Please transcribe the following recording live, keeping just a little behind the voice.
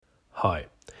Hi,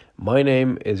 my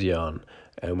name is Jan,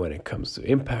 and when it comes to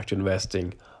impact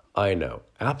investing, I know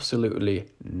absolutely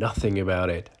nothing about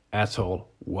it at all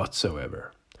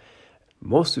whatsoever.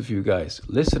 Most of you guys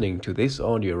listening to this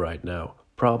audio right now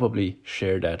probably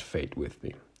share that fate with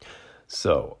me.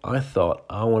 So I thought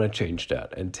I want to change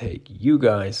that and take you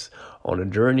guys on a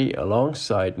journey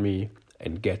alongside me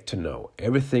and get to know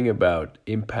everything about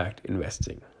impact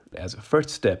investing. As a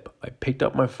first step, I picked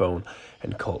up my phone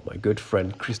and called my good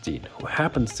friend Christine, who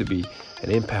happens to be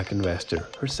an impact investor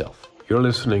herself. You're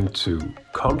listening to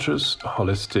Conscious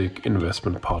Holistic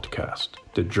Investment Podcast,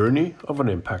 the journey of an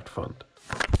impact fund.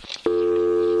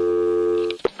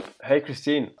 Hey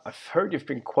Christine, I've heard you've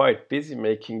been quite busy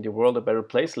making the world a better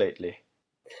place lately.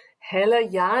 Hello,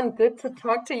 Jan. Good to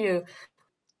talk to you.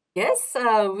 Yes,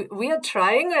 we are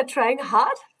trying. We're trying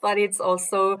hard, but it's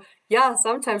also,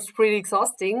 sometimes pretty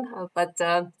exhausting. But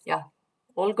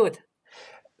all good.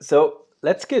 So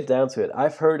let's get down to it.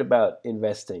 I've heard about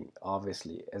investing,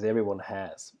 obviously, as everyone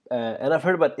has. And I've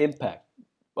heard about impact,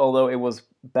 although it was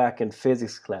back in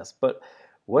physics class. But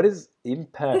what is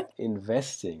impact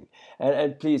investing?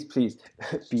 And please,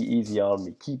 be easy on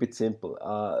me. Keep it simple.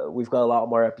 We've got a lot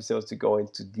more episodes to go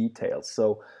into details.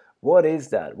 So, what is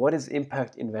that? What is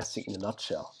impact investing in a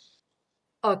nutshell?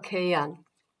 Okay, Jan.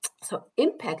 So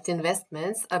impact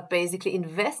investments are basically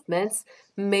investments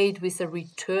made with a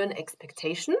return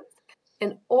expectation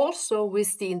and also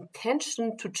with the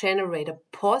intention to generate a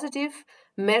positive,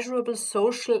 measurable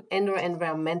social and or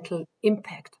environmental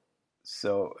impact.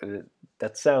 So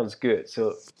that sounds good.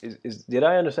 So did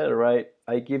I understand it right?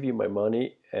 I give you my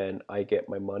money and I get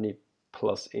my money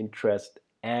plus interest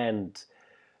and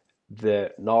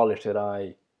the knowledge that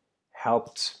I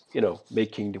helped,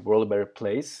 making the world a better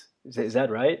place. Is that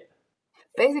right?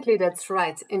 Basically, that's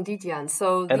right, indeed, Jan.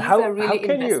 So And these are how really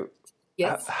can invest. you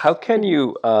Yes. how can Mhm.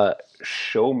 you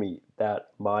show me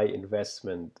that my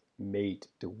investment made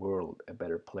the world a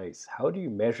better place? How do you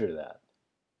measure that?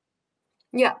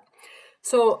 Yeah.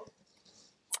 So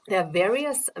there are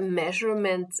various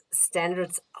measurement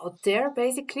standards out there.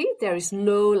 Basically, there is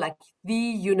no like the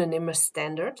unanimous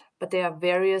standard, but there are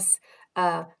various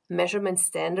measurement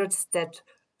standards that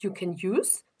you can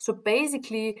use. So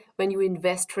basically, when you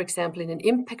invest, for example, in an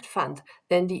impact fund,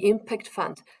 then the impact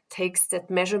fund takes that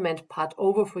measurement part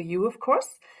over for you, of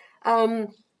course. Um,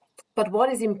 But what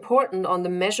is important on the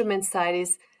measurement side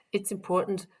is it's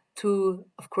important to,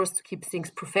 of course, to keep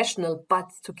things professional,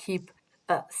 but to keep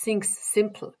things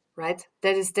simple, right?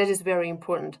 That is very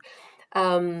important.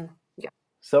 Yeah.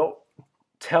 So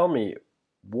tell me,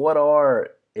 what are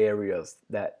areas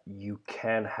that you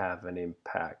can have an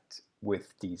impact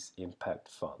with these impact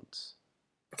funds?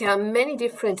 There are many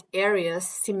different areas,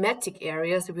 thematic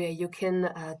areas where you can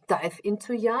dive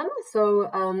into, Jan. So,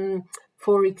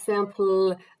 for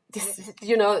example, this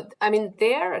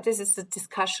is a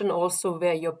discussion also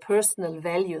where your personal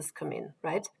values come in,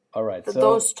 right? All right, so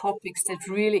Those topics that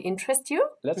really interest you.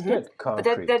 let's hmm get But that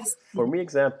concrete. that is For me,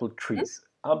 example, mhm. trees.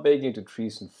 I'm big into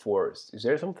trees and forests. Is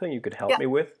there something you could help Yeah, me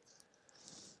with?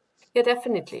 yeah,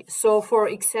 definitely. So, for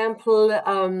example,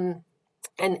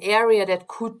 an area that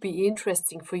could be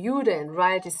interesting for you then,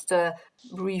 right, is the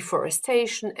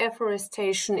reforestation,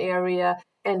 afforestation area,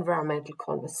 environmental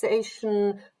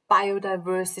conservation,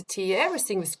 biodiversity,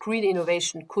 everything with green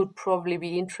innovation could probably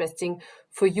be interesting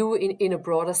for you in a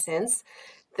broader sense.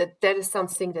 That is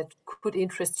something that could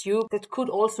interest you. That could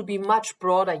also be much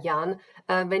broader, Jan.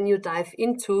 When you dive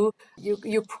into,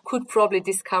 you could probably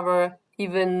discover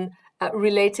even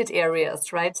related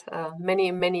areas, right?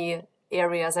 Many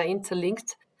areas are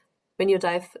interlinked when you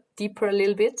dive deeper a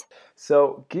little bit.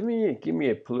 So give me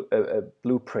a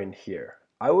blueprint here.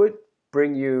 I would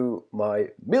bring you my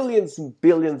millions and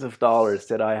billions of dollars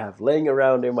that I have laying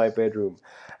around in my bedroom,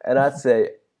 and I'd say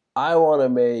I want to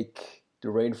make the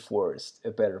rainforest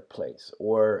a better place,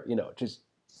 or just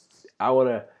I want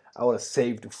to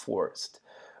save the forest.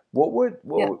 Yeah,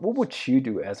 What would you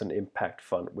do as an impact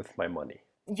fund with my money?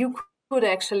 you could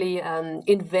actually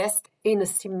invest in a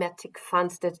thematic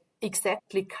fund that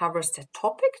exactly covers that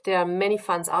topic. There are many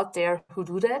funds out there who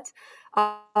do that.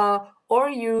 Or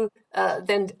you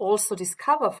then also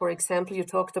discover, for example, you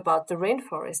talked about the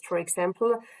rainforest, for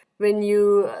example. When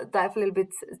you dive a little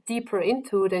bit deeper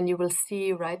into, then you will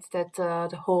see, right, that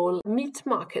the whole meat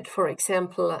market, for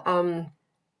example,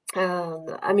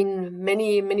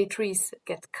 many trees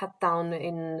get cut down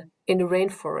in the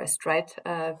rainforest, right,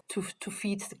 to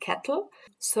feed the cattle.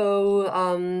 So,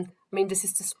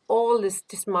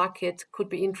 this market could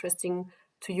be interesting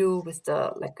to you with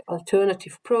the like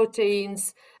alternative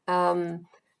proteins, and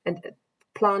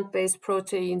plant-based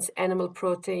proteins, animal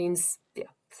proteins. Yeah,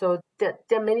 So there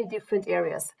are many different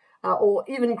areas, or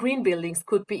even green buildings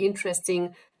could be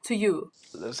interesting to you.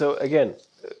 So again,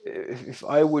 if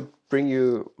I would bring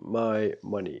you my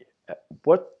money,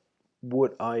 what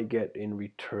would I get in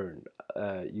return?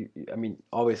 I mean,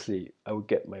 obviously, I would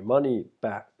get my money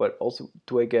back, but also,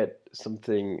 do I get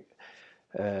something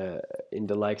in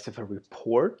the likes of a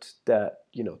report that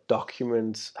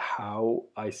documents how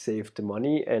I saved the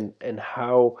money, and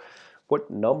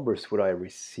what numbers would I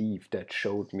receive that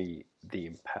showed me the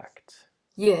impact?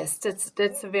 Yes,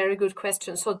 that's a very good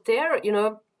question. So there, we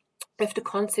have to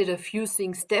consider a few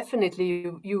things. Definitely,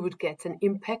 you would get an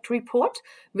impact report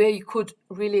where you could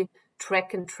really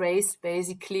track and trace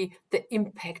basically the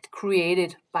impact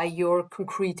created by your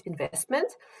concrete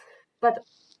investment. But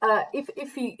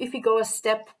if we go a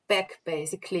step back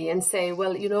basically and say,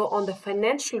 well, on the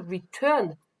financial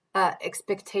return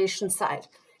expectation side,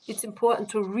 it's important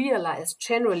to realize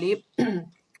generally,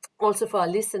 also for our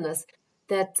listeners,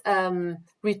 that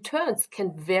returns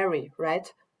can vary,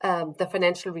 right? The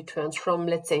financial returns from,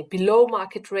 let's say, below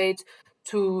market rate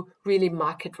to really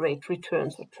market rate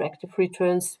returns, attractive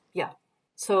returns. Yeah.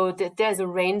 So there's a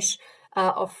range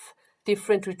of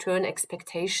different return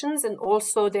expectations. And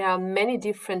also there are many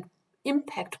different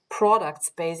impact products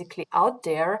basically out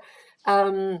there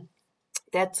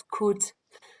that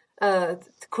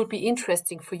could be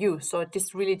interesting for you. So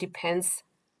this really depends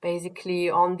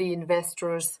basically on the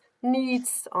investor's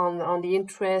needs, on the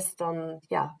interest, on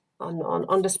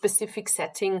the specific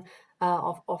setting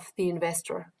of the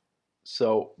investor.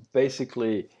 So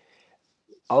basically,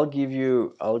 I'll give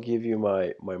you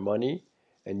my money,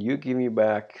 and you give me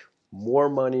back more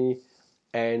money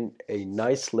and a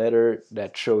nice letter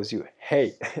that shows you,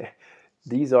 hey,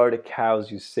 these are the cows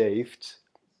you saved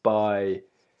by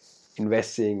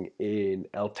investing in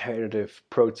alternative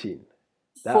protein.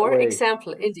 That For way,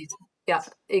 example, indeed. Yeah,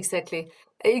 exactly.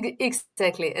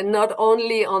 Exactly. And not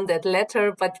only on that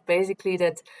letter, but basically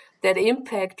that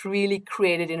impact really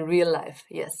created in real life.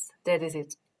 Yes, that is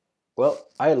it. well,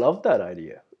 I love that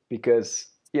idea because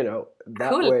that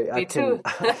Cool. way I Me can. too.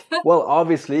 Well,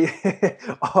 obviously,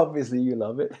 obviously you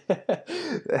love it.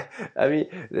 I mean,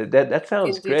 that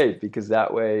sounds Indeed. great because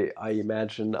that way I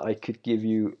imagine I could give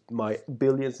you my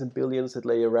billions and billions that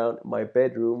lay around my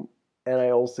bedroom, and I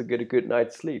also get a good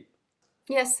night's sleep.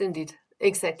 Yes, indeed.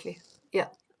 Exactly. Yeah.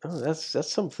 Oh,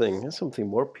 that's something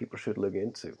more people should look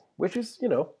into. Which is,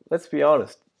 let's be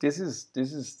honest, this is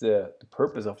the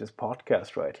purpose of this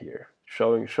podcast right here,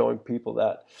 showing people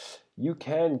that you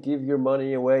can give your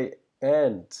money away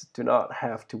and do not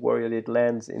have to worry that it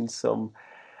lands in some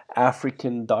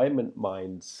African diamond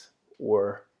mines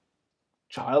or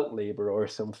child labor or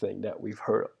something that we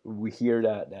hear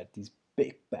that these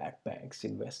big bag banks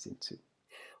invest into.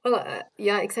 Well,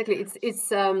 yeah, exactly.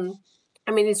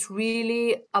 I mean, it's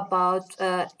really about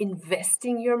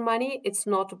investing your money. It's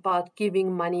not about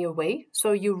giving money away.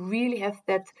 So you really have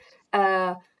that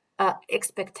uh,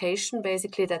 expectation,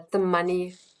 basically, that the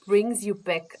money brings you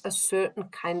back a certain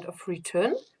kind of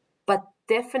return. But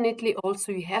definitely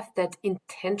also you have that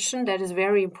intention that is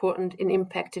very important in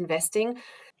impact investing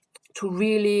to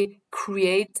really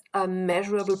create a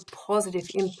measurable positive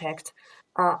impact,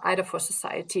 either for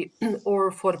society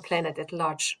or for the planet at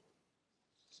large.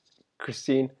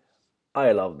 Christine,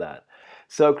 I love that.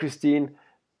 So, Christine,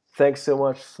 thanks so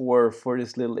much for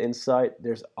this little insight.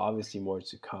 There's obviously more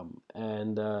to come,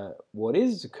 and what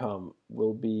is to come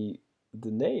will be the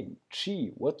name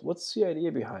Chi. What's the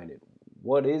idea behind it?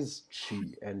 What is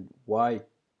Chi, and why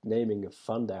naming a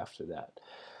fund after that?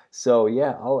 So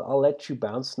yeah, I'll let you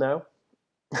bounce now.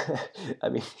 I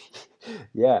mean,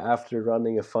 yeah, after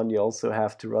running a fund, you also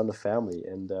have to run a family,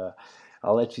 and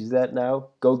I'll let you do that now.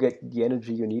 Go get the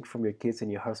energy you need from your kids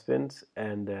and your husband,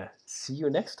 and see you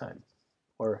next time,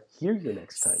 or hear you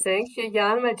next time. Thank you,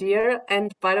 Jan, my dear.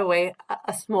 And by the way,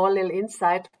 a small little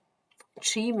insight.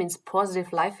 Chi means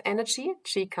positive life energy.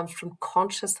 Chi comes from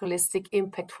conscious, holistic,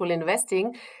 impactful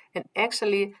investing. And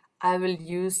actually, I will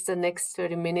use the next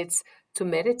 30 minutes to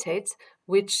meditate,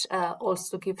 which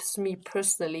also gives me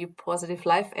personally positive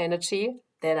life energy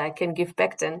that I can give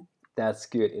back then. That's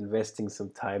good. Investing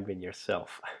some time in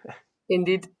yourself.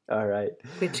 Indeed, All right.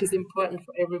 which is important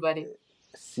for everybody.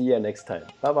 See you next time.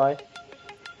 Bye bye.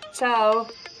 Ciao.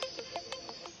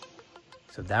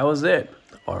 So that was it.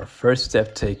 Our first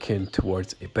step taken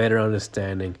towards a better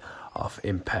understanding of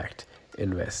impact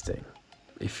investing.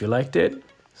 If you liked it,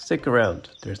 stick around.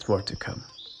 There's more to come.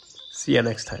 See you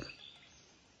next time.